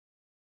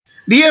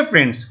Dear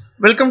friends,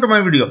 welcome to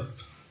my video.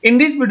 In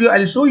this video,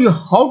 I'll show you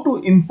how to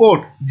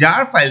import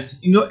jar files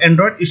in your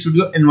Android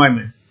Studio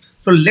environment.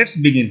 So let's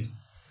begin.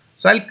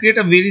 So I'll create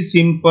a very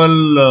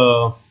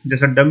simple,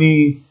 just a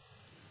dummy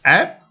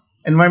app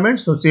environment.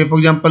 So say for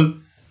example,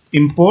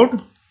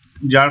 import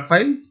jar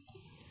file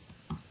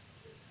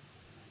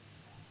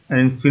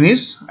and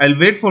finish. I'll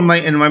wait for my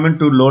environment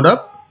to load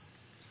up.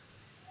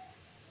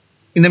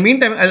 In the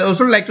meantime, I'll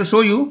also like to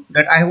show you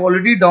that I have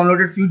already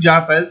downloaded few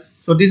jar files.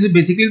 So this is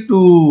basically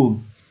to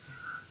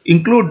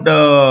include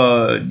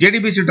the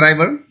JDBC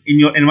driver in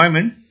your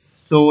environment.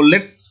 So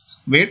let's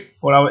wait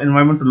for our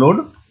environment to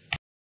load.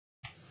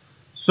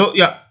 So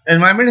yeah,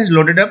 environment has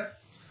loaded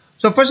up.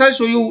 So first I'll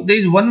show you there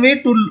is one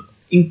way to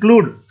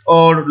include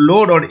or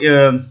load or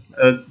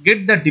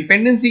get the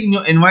dependency in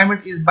your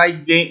environment is by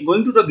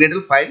going to the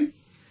Gradle file,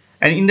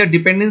 and in the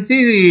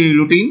dependency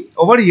routine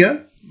over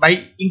here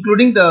by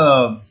including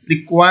the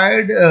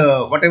required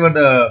whatever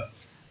the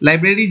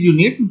libraries you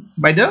need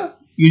by the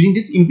using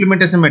this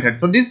implementation method.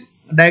 So this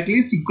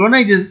directly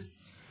synchronizes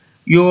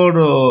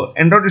your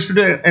Android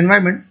Studio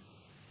environment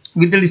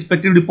with the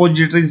respective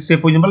repositories, say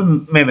for example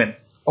Maven.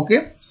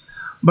 Okay,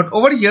 but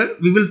over here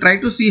we will try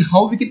to see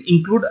how we can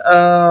include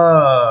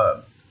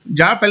a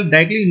jar file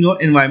directly in your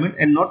environment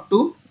and not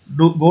to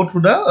go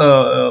through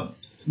the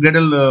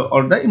Gradle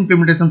or the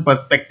implementation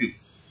perspective.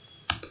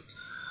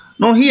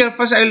 Now here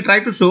first I will try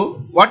to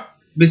show what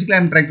basically I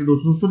am trying to do.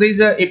 So there is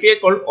a API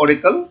called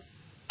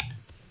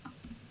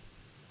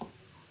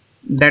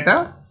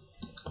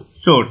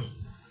OracleDataSource.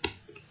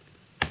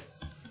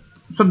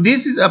 So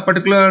this is a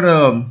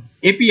particular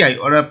API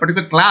or a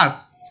particular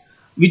class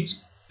which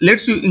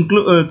lets you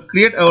include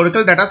create a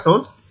Oracle data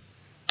source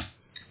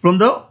from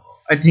the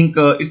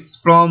it's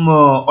from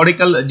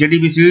Oracle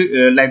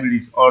JDBC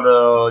libraries or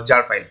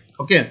jar file.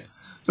 Okay,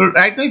 so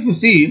right now if you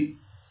see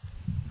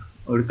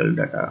Oracle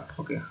data,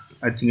 okay,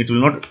 I think it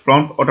will not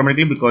prompt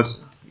automatically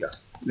because yeah,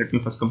 let me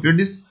first compute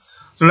this.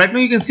 So right now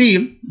you can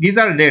see these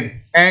are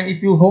red, and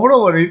if you hover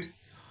over it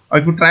or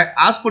if you try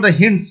ask for the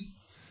hints,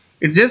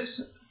 it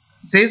just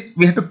says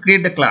we have to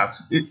create the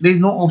class. There is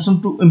no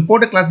option to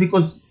import a class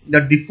because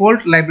the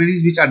default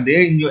libraries which are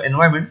there in your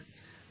environment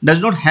does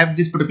not have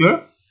this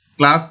particular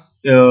class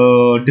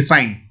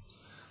defined.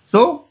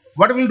 So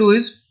what we will do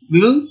is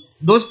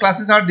those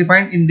classes are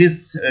defined in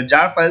this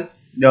jar files,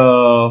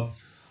 the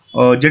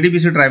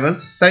JDBC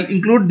drivers. So I'll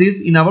include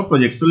this in our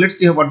project. So let's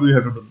see what we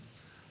have to do.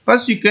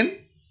 First you can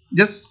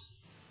just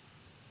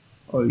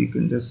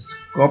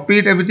copy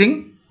it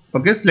everything.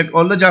 Okay, select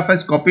all the jar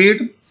files, copy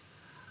it,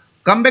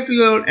 come back to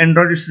your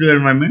Android Studio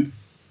environment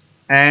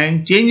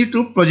and change it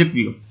to project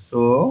view.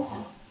 So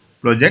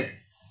project,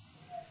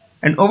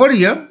 and over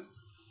here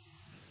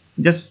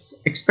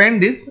just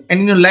expand this,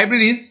 and in your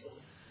libraries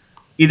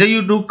either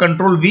you do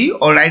Control V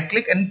or right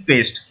click and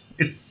paste.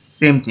 It's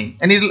same thing,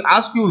 and it will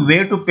ask you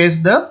where to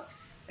paste the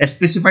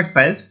specified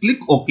files. Click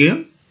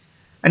OK,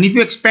 and if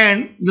you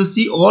expand you'll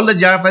see all the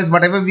jar files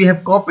whatever we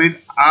have copied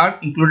are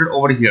included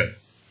over here.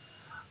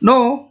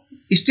 Now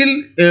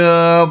still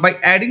by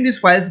adding these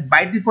files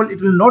by default it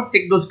will not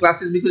take those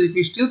classes, because if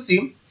you still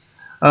see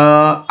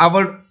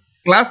our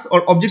class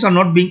or objects are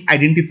not being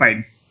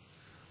identified.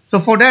 So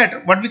for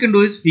that what we can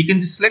do is we can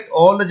just select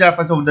all the jar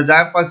files of the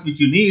jar files which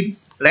you need,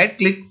 right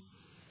click,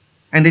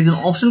 and there is an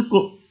option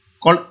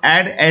called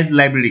add as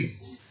library,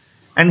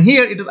 and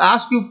here it will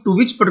ask you to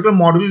which particular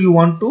module you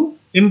want to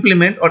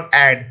implement or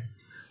add.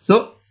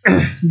 So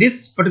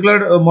this particular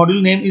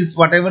module name is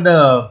whatever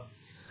the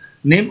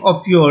name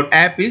of your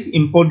app is,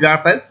 import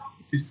jar files,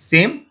 it's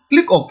same.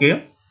 Click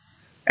OK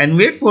and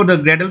wait for the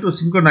Gradle to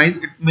synchronize.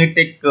 It may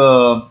take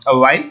a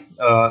while.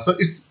 So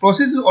its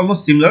process is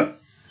almost similar.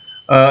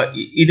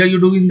 Either you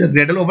do in the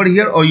Gradle over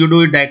here or you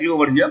do it directly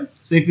over here.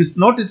 So if you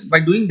notice, by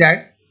doing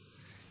that,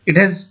 it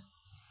has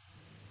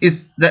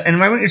the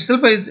environment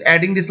itself is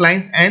adding these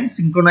lines and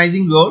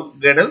synchronizing your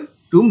Gradle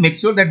to make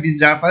sure that these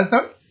jar files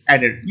are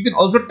added. You can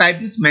also type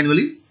this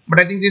manually, but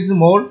I think this is a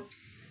more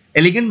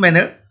elegant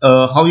manner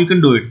how you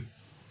can do it.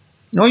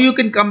 Now you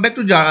can come back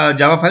to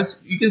Java files.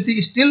 You can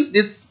see still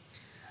this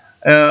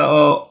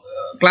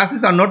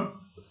classes are not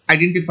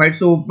identified.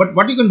 So but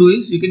what you can do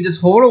is you can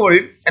just hover over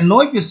it, and now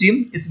if you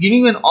see it's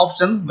giving you an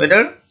option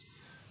whether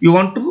you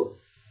want to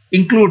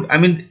include, I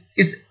mean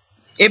it's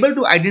able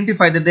to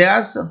identify that there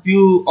are a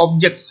few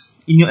objects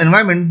in your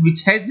environment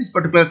which has this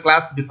particular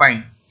class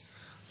defined.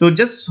 So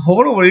just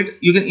hover over it.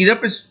 You can either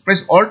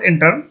press Alt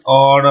Enter,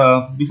 or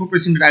before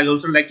pressing that I'll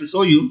also like to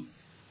show you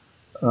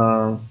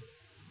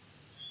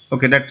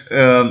okay, that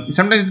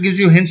sometimes it gives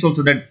you hints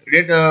also, that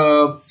red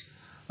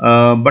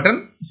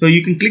button, so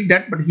you can click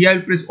that, but here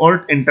I'll press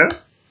Alt Enter,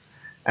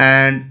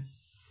 and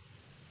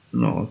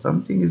no,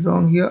 something is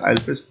wrong here. I'll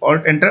press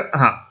Alt Enter.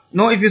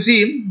 Now if you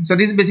see, so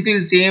this is basically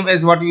the same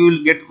as what you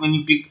will get when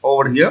you click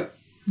over here,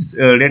 this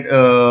red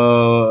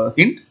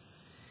hint,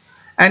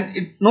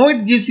 and now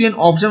it gives you an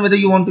option whether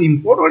you want to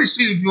import or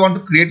still if you want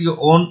to create your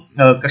own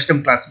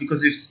custom class,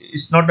 because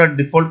it's not a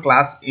default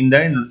class in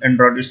the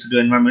Android Studio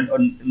environment or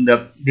in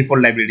the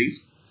default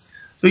libraries.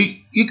 So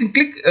you can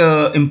click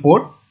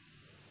import,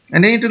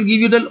 and then it will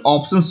give you the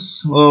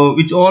options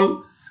which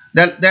all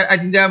that I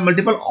think there are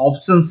multiple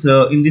options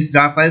in this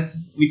jar files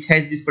which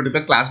has this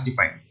particular class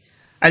defined.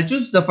 I'll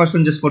choose the first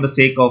one just for the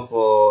sake of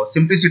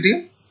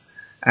simplicity,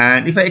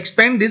 and if I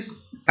expand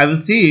this, I will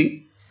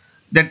see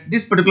that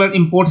this particular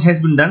import has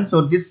been done.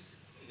 So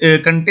this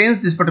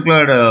contains this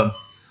particular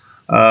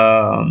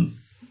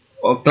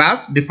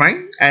class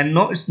defined, and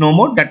no, it's no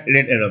more that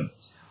red error.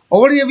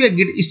 Over here we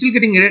are still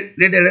getting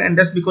red error, and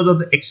that's because of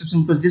the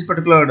exception, because this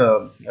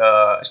particular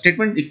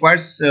statement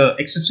requires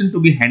exception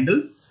to be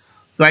handled.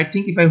 So I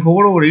think if I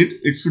hover over it,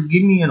 it should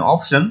give me an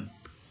option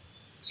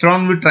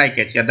surround with try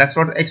catch. Yeah, that's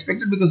what I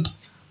expected, because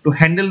to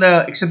handle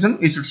the exception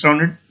it should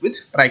surround it with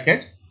try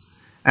catch.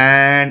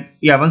 And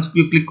yeah, once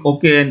you click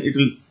OK, and it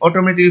will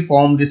automatically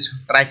form this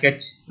try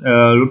catch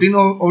routine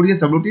over here,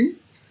 subroutine,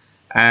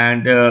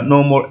 and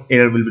no more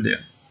error will be there.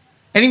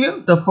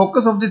 Anyway, the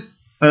focus of this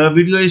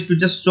video is to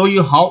just show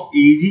you how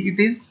easy it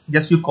is.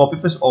 Just you copy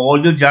paste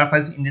all your jar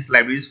files in this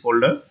libraries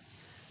folder,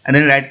 and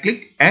then right click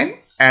and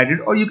add it,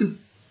 or you can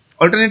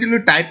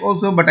alternatively type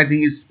also, but I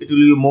think it will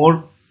be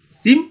more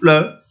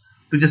simpler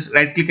to just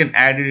right click and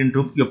add it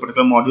into your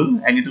particular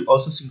module, and it will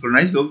also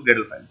synchronize your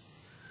Gradle file.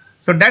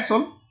 So that's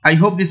all. I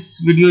hope this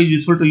video is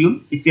useful to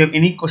you. If you have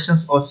any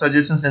questions or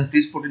suggestions, then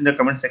please put in the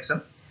comment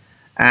section.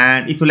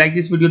 And if you like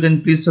this video,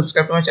 then please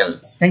subscribe to my channel.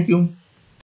 Thank you.